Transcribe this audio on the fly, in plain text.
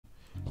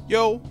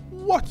Yo,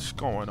 what's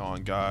going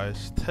on,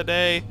 guys?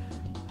 Today,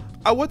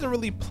 I wasn't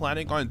really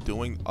planning on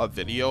doing a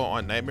video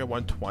on Nightmare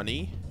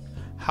 120.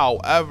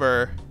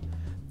 However,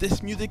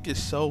 this music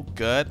is so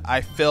good,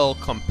 I feel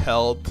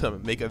compelled to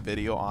make a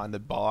video on the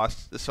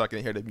boss just so I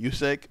can hear the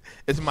music.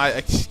 It's my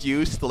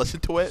excuse to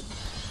listen to it,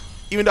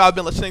 even though I've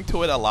been listening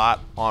to it a lot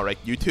on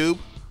like YouTube.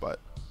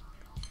 But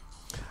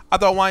I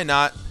thought, why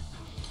not?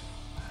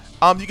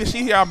 You can see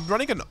here I'm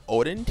running an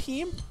Odin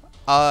team.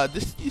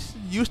 This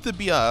used to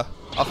be a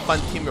fun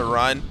team to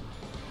run.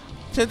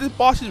 Since this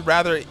boss is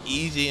rather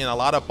easy, and a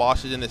lot of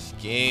bosses in this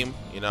game,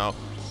 you know,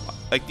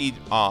 like the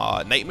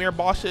nightmare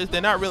bosses,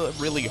 they're not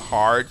really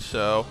hard.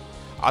 So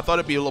I thought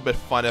it'd be a little bit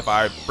fun if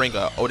I bring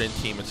a Odin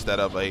team instead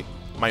of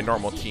my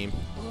normal team.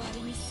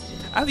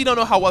 I actually don't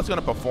know how well it's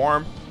gonna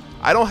perform.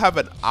 I don't have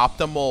an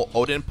optimal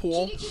Odin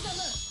pool.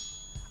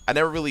 I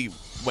never really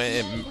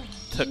went and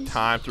took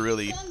time to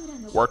really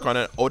work on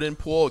an Odin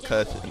pool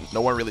because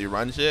no one really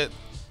runs it.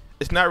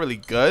 It's not really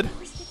good.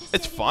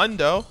 It's fun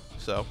though,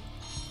 so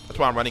that's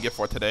why I'm running it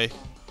for today.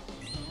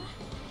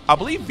 I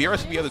believe Vira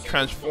should be able to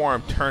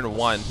transform turn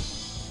 1.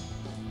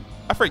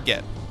 I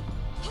forget.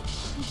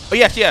 Oh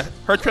yes, yeah,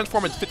 her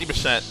transform is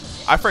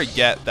 50%. I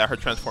forget that her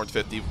transform is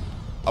 50,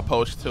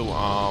 opposed to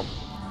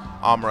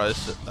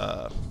Amira's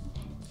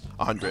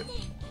 100.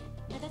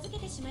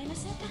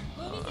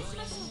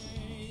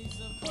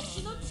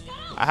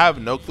 I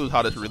have no clue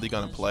how this is really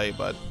gonna play,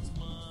 but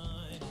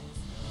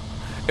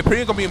it's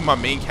pretty gonna be my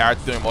main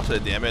character doing most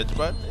of the damage,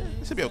 but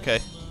it should be okay.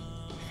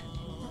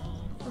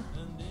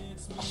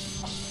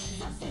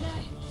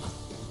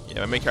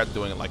 Yeah, my main character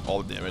doing like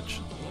all the damage.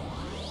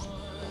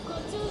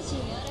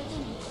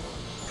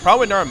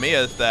 Problem with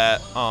Narmaya is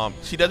that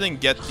she doesn't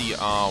get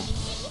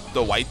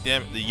the light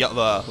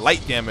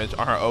damage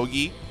on her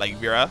Ogi like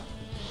Vira,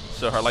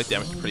 so her light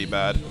damage is pretty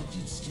bad.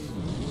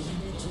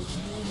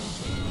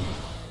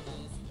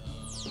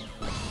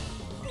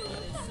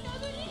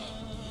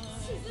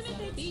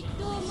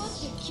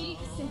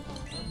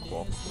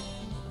 Cool.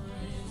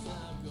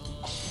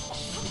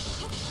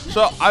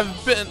 So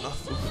I've been,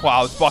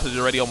 wow, this boss is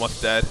already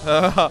almost dead.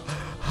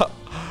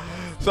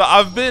 So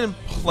I've been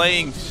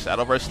playing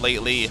Shadowverse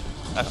lately.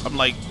 I'm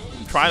like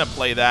trying to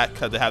play that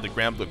because they have the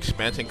Grand Blue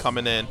expansion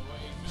coming in.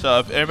 So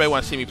if everybody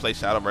wants to see me play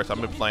Shadowverse,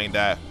 I've been playing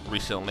that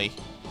recently.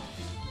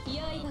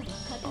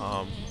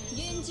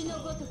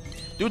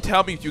 Do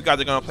tell me if you guys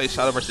are gonna play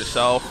Shadowverse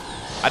yourself.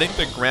 I think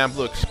the Grand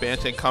Blue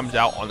expansion comes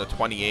out on the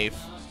 28th.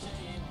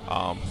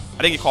 I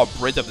think it's called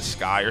Bridge of the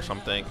Sky or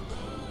something.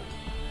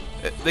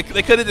 They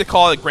could have just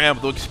called it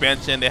Grand Blue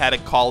expansion. They had to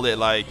call it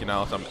like, you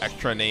know, some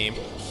extra name.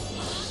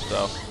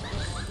 So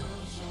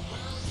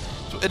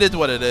it is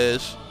what it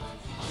is.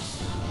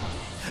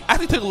 I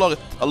actually took a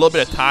little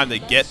bit of time to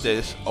get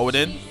this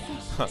Odin.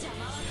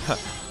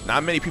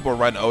 Not many people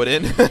run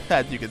Odin,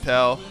 as you can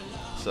tell.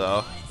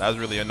 So that was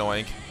really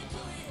annoying.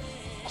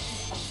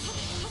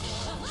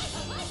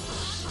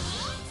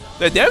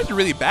 The damage is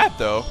really bad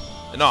though,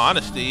 in all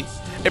honesty.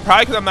 It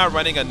probably because I'm not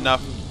running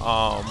enough.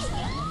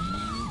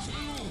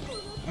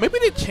 Maybe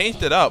they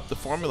changed it up, the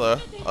formula.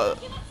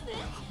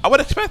 I would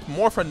expect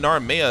more for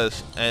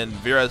Narmaya's and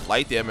Vira's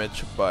light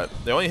damage, but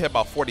they only hit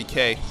about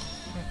 40k.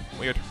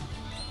 Weird.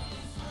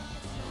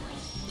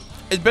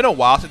 It's been a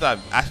while since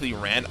I've actually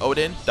ran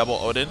Odin, double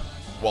Odin.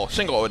 Well,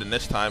 single Odin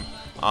this time.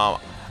 I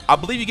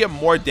believe you get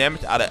more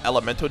damage out of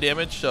elemental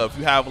damage. So if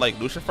you have like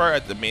Lucifer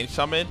as the main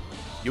summon,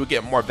 you would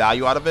get more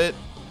value out of it.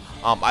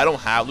 I don't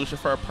have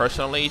Lucifer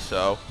personally,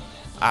 so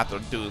I have to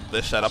do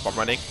this setup I'm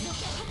running.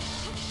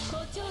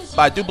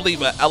 But I do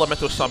believe an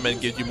elemental summon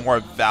gives you more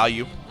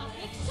value.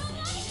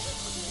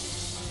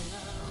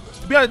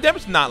 To be honest,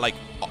 damage is not like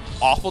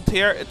awful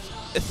tier.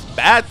 It's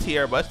bad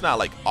tier, but it's not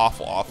like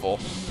awful.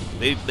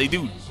 They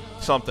do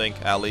something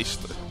at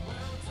least.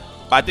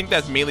 But I think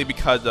that's mainly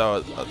because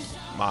of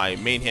my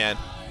main hand,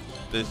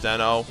 the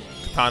Zeno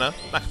katana,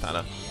 not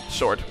katana,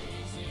 sword.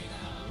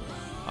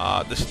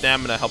 The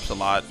stamina helps a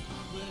lot.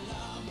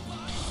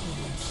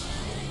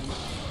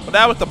 But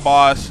that was the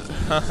boss.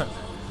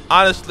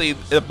 Honestly,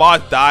 the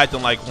boss dies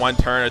in like 1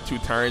 turn or 2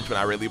 turns when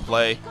I really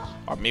play,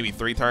 or maybe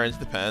 3 turns,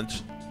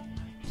 depends.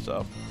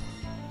 So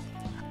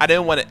I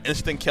didn't want to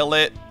instant kill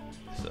it,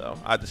 so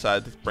I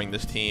decided to bring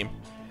this team.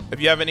 If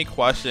you have any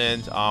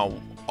questions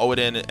on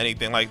Odin,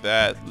 anything like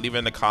that, leave it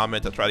in the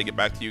comments. I'll try to get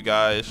back to you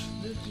guys.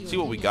 See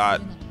what we got.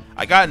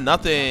 I got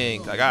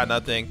nothing.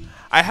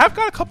 I have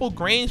got a couple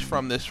grains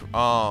from this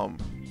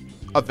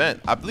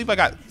event. I believe I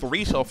got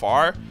 3 so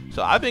far,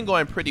 so I've been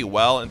going pretty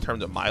well in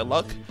terms of my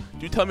luck.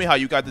 Do tell me how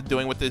you guys are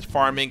doing with this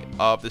farming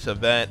of this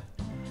event.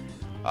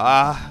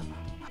 I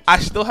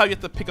still have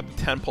yet to pick up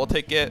the 10 pull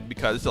ticket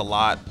because it's a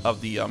lot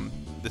of the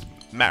this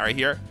mat right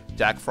here,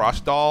 Jack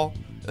Frost doll.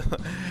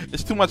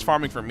 It's too much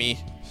farming for me,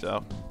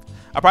 so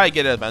I'll probably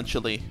get it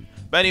eventually.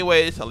 But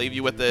anyways, I'll leave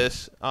you with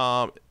this.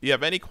 If you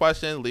have any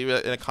questions, leave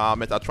it in the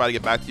comments. I'll try to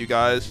get back to you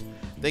guys.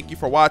 Thank you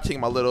for watching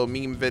my little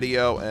meme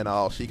video, and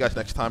I'll see you guys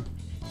next time.